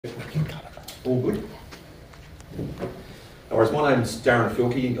All good. Alright, my name's Darren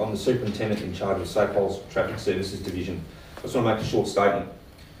Fielke. I'm the Superintendent in charge of SAPOL's Traffic Services Division. I just want to make a short statement.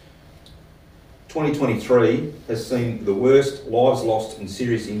 2023 has seen the worst lives lost and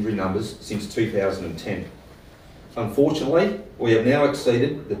serious injury numbers since 2010. Unfortunately, we have now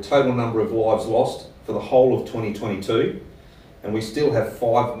exceeded the total number of lives lost for the whole of 2022, and we still have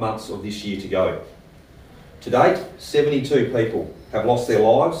 5 months of this year to go. To date, 72 people have lost their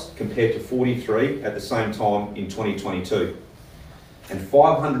lives compared to 43 at the same time in 2022. And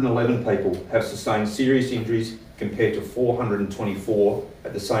 511 people have sustained serious injuries compared to 424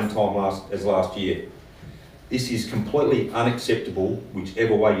 at the same time last year. This is completely unacceptable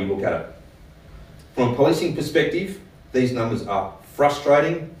whichever way you look at it. From a policing perspective, these numbers are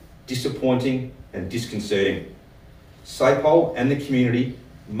frustrating, disappointing and disconcerting. SAPOL and the community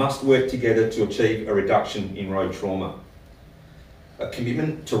must work together to achieve a reduction in road trauma. A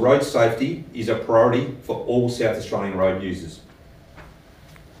commitment to road safety is a priority for all South Australian road users.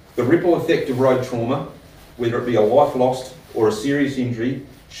 The ripple effect of road trauma, whether it be a life lost or a serious injury,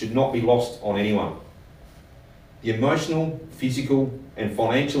 should not be lost on anyone. The emotional, physical and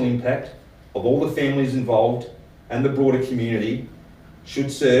financial impact of all the families involved and the broader community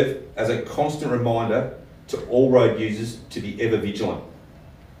should serve as a constant reminder to all road users to be ever vigilant.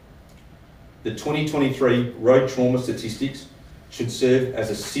 The 2023 road trauma statistics should serve as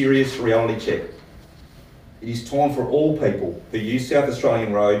a serious reality check. It is time for all people who use South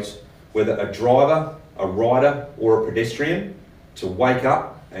Australian roads, whether a driver, a rider or a pedestrian, to wake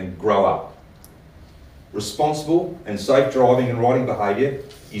up and grow up. Responsible and safe driving and riding behaviour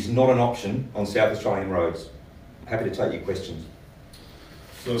is not an option on South Australian roads. I'm happy to take your questions.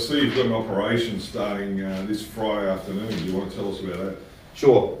 So I see you've got an operation starting this Friday afternoon. Do you want to tell us about that?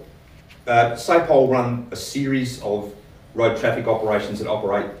 Sure. SAPOL run a series of road traffic operations that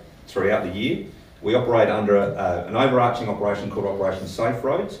operate throughout the year. We operate under an overarching operation called Operation Safe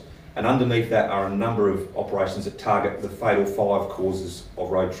Roads, and underneath that are a number of operations that target the fatal 5 causes of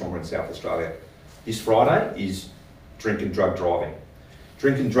road trauma in South Australia. This Friday is drink and drug driving.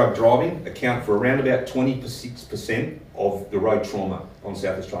 Drink and drug driving account for around about 26% of the road trauma on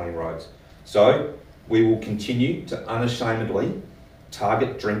South Australian roads. So we will continue to unashamedly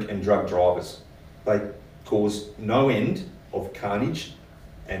target drink and drug drivers. They cause no end of carnage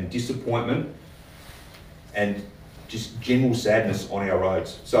and disappointment and just general sadness on our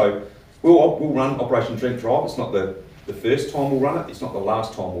roads. So we'll run Operation Drink Drive. It's not the first time we'll run it, it's not the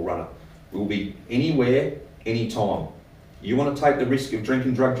last time we'll run it. We'll be anywhere, anytime. You want to take the risk of drink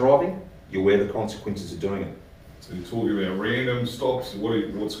and drug driving, you'll wear the consequences of doing it. So you're talking about random stops.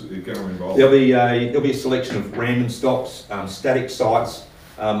 What's going to involve? There'll be a selection of random stops, static sites,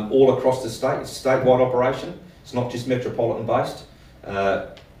 all across the state. It's a statewide operation. It's not just metropolitan based.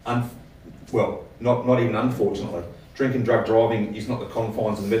 Well, not even unfortunately. Drink and drug driving is not the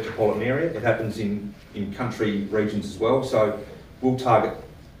confines of the metropolitan area. It happens in country regions as well. So we'll target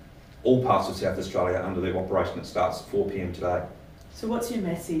all parts of South Australia under the operation that starts at 4 p.m. today. So what's your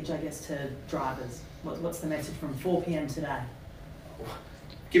message, I guess, to drivers? What's the message from 4 p.m. today?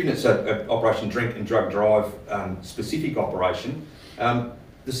 Given it's an Operation Drink and Drug Drive specific operation,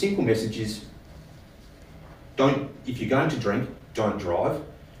 the simple message is if you're going to drink, don't drive.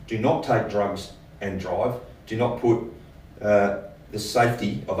 Do not take drugs and drive. Do not put the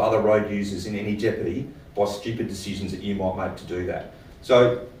safety of other road users in any jeopardy by stupid decisions that you might make to do that.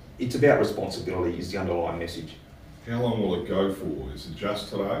 So it's about responsibility is the underlying message. How long will it go for? Is it just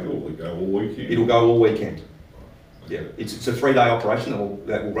today or will it go all weekend? It'll go all weekend. Yeah, it's a 3-day operation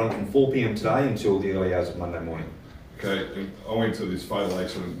that will run from 4 p.m. today until the early hours of Monday morning. Okay, and I went to this fatal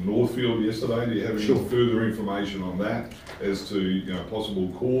accident in Northfield yesterday. Do you have any further information on that as to possible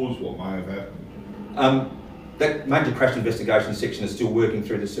cause, what may have happened? That major crash investigation section is still working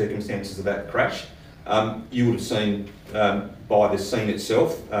through the circumstances of that crash. You would have seen by the scene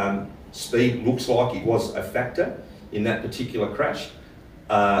itself, speed looks like it was a factor in that particular crash.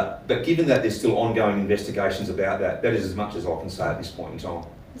 But given that there's still ongoing investigations about that, that is as much as I can say at this point in time.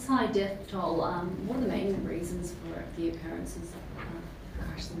 This high death toll, what are the main reasons for the occurrences of the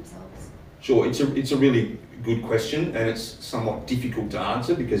crash themselves? Sure, it's a really good question and it's somewhat difficult to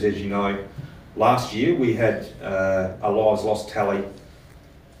answer because, as you know, last year we had a lives lost tally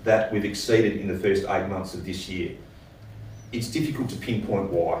that we've exceeded in the first 8 months of this year. It's difficult to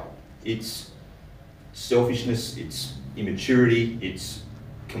pinpoint why. It's selfishness, it's immaturity, it's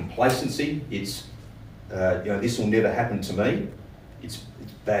complacency, it's this will never happen to me. It's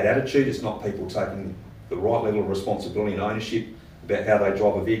bad attitude, it's not people taking the right level of responsibility and ownership about how they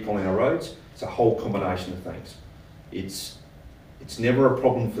drive a vehicle on our roads. It's a whole combination of things. It's it's never a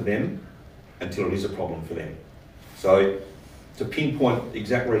problem for them until it is a problem for them. So to pinpoint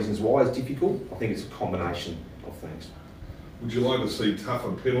exact reasons why is difficult. I think it's a combination of things. Would you like to see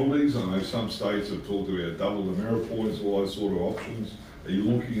tougher penalties? I know some states have talked about double demerit points, all those sort of options. Are you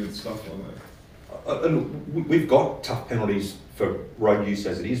looking at stuff like that? And we've got tough penalties for road use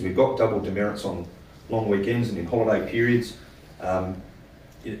as it is. We've got double demerits on long weekends and in holiday periods.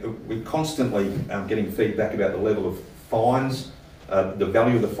 We're constantly getting feedback about the level of fines, the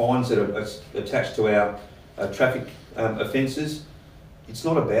value of the fines that are attached to our traffic offences. It's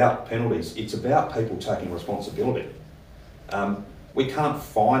not about penalties, it's about people taking responsibility. We can't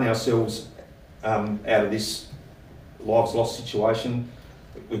fine ourselves out of this lives lost situation.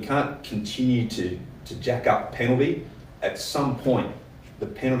 We can't continue to jack up penalty. At some point, the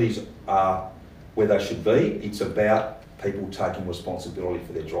penalties are where they should be. It's about people taking responsibility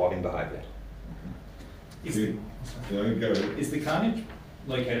for their driving behaviour. Is the carnage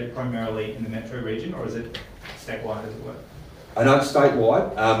located primarily in the metro region, or is it statewide as it were? I know it's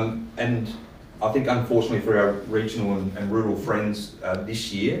statewide, and I think unfortunately for our regional and rural friends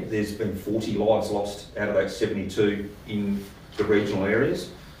this year, there's been 40 lives lost out of that 72 in the regional areas.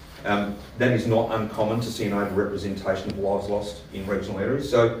 That is not uncommon to see an overrepresentation of lives lost in regional areas.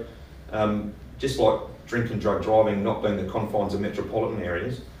 So just like drink and drug driving not being the confines of metropolitan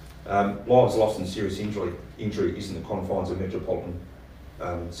areas, lives lost and serious injury isn't the confines of metropolitan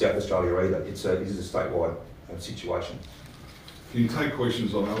South Australia either. It is a statewide situation. Can you take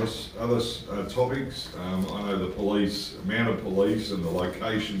questions on other topics? I know the police, mounted police and the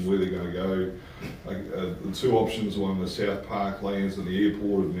location where they're going to go. The two options, one the South Park lands and the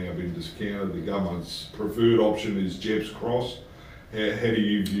airport have now been discounted. The government's preferred option is Jepps Cross. How do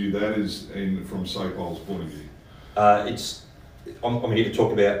you view that from SAPOL's point of view? I'm here to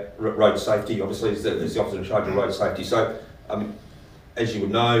talk about road safety, obviously, as the officer in charge of road safety. So, as you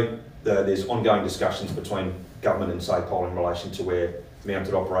would know, there's ongoing discussions between government and SAPOL in relation to where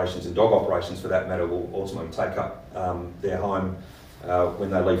mounted operations and dog operations, for that matter, will ultimately take up their home when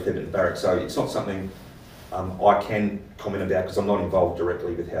they leave Thebarton Barracks. So it's not something I can comment about because I'm not involved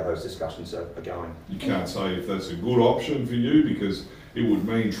directly with how those discussions are going. You can't say if that's a good option for you because it would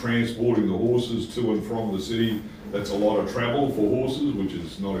mean transporting the horses to and from the city. That's a lot of travel for horses, which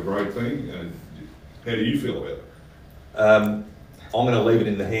is not a great thing. And how do you feel about it? I'm going to leave it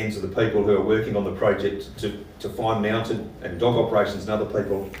in the hands of the people who are working on the project to find mounted and dog operations and other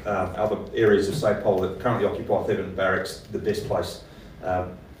people, other areas of SAPOL that currently occupy Thebarton Barracks, the best place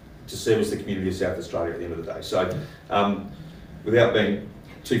to service the community of South Australia at the end of the day. So without being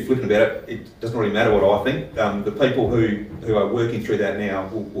too flippant about it, it doesn't really matter what I think. The people who are working through that now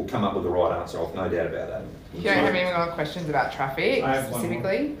will come up with the right answer, I've no doubt about that. You don't have any more questions about traffic I have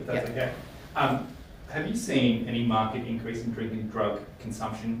specifically? One more, if that's okay. Have you seen any market increase in drink and drug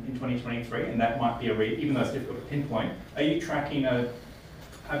consumption in 2023? And that might be even though it's difficult to pinpoint, are you tracking a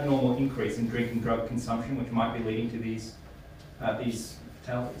abnormal increase in drink and drug consumption which might be leading to these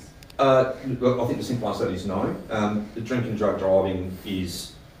fatalities? Look, I think the simple answer is no. The drink and drug driving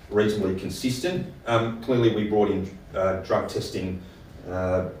is reasonably consistent. Clearly we brought in drug testing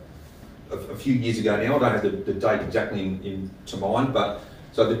a few years ago now. I don't have the date exactly to mind, but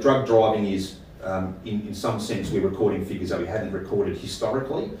so the drug driving is in some sense we're recording figures that we hadn't recorded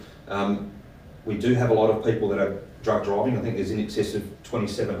historically. We do have a lot of people that are drug driving. I think there's in excess of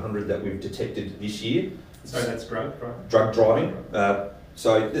 2,700 that we've detected this year. So that's drug driving? Drug driving.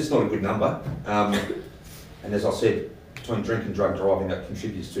 So that's not a good number. And as I said, between drink and drug driving, that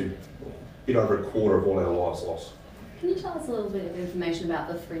contributes to a bit over a quarter of all our lives lost. Can you tell us a little bit of information about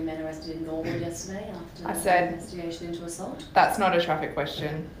the 3 men arrested in Norwood yesterday after an investigation into assault? That's not a traffic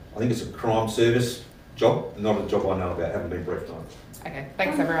question. I think it's a crime service job, not a job I know about, haven't been briefed on. Okay,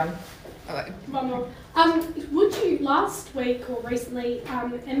 thanks everyone. One more. Would you, last week or recently,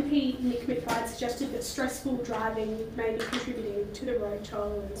 MP Nick McBride suggested that stressful driving may be contributing to the road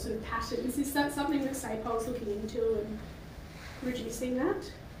toll and sort of patterns. Is that something that SAPOL's looking into and reducing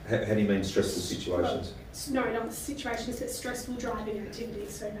that? How do you mean stressful situations? Well, no, not situations, but stressful driving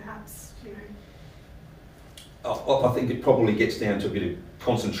activities. So perhaps, you know. I think it probably gets down to a bit of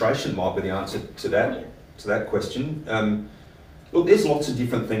concentration might be the answer to that question. Look, there's lots of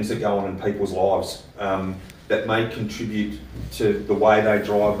different things that go on in people's lives that may contribute to the way they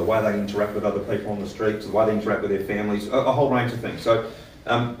drive, the way they interact with other people on the streets, the way they interact with their families, a whole range of things. So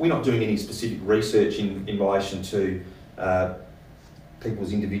we're not doing any specific research in relation to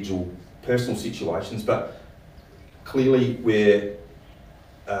people's individual personal situations, but clearly we're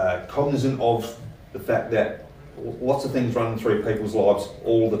cognizant of the fact that lots of things run through people's lives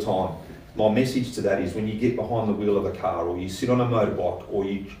all the time. my message to that is when you get behind the wheel of a car, or you sit on a motorbike, or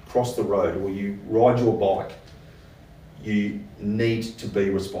you cross the road, or you ride your bike, you need to be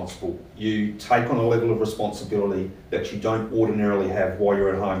responsible. You take on a level of responsibility that you don't ordinarily have while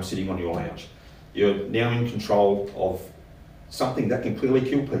you're at home sitting on your lounge. You're now in control of something that can clearly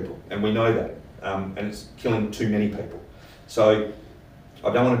kill people, and we know that, and it's killing too many people. So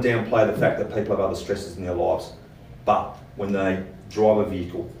I don't want to downplay the fact that people have other stresses in their lives, but when they drive a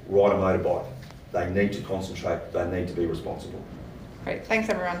vehicle, ride a motorbike, they need to concentrate, they need to be responsible. Great, thanks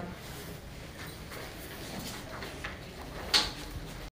everyone.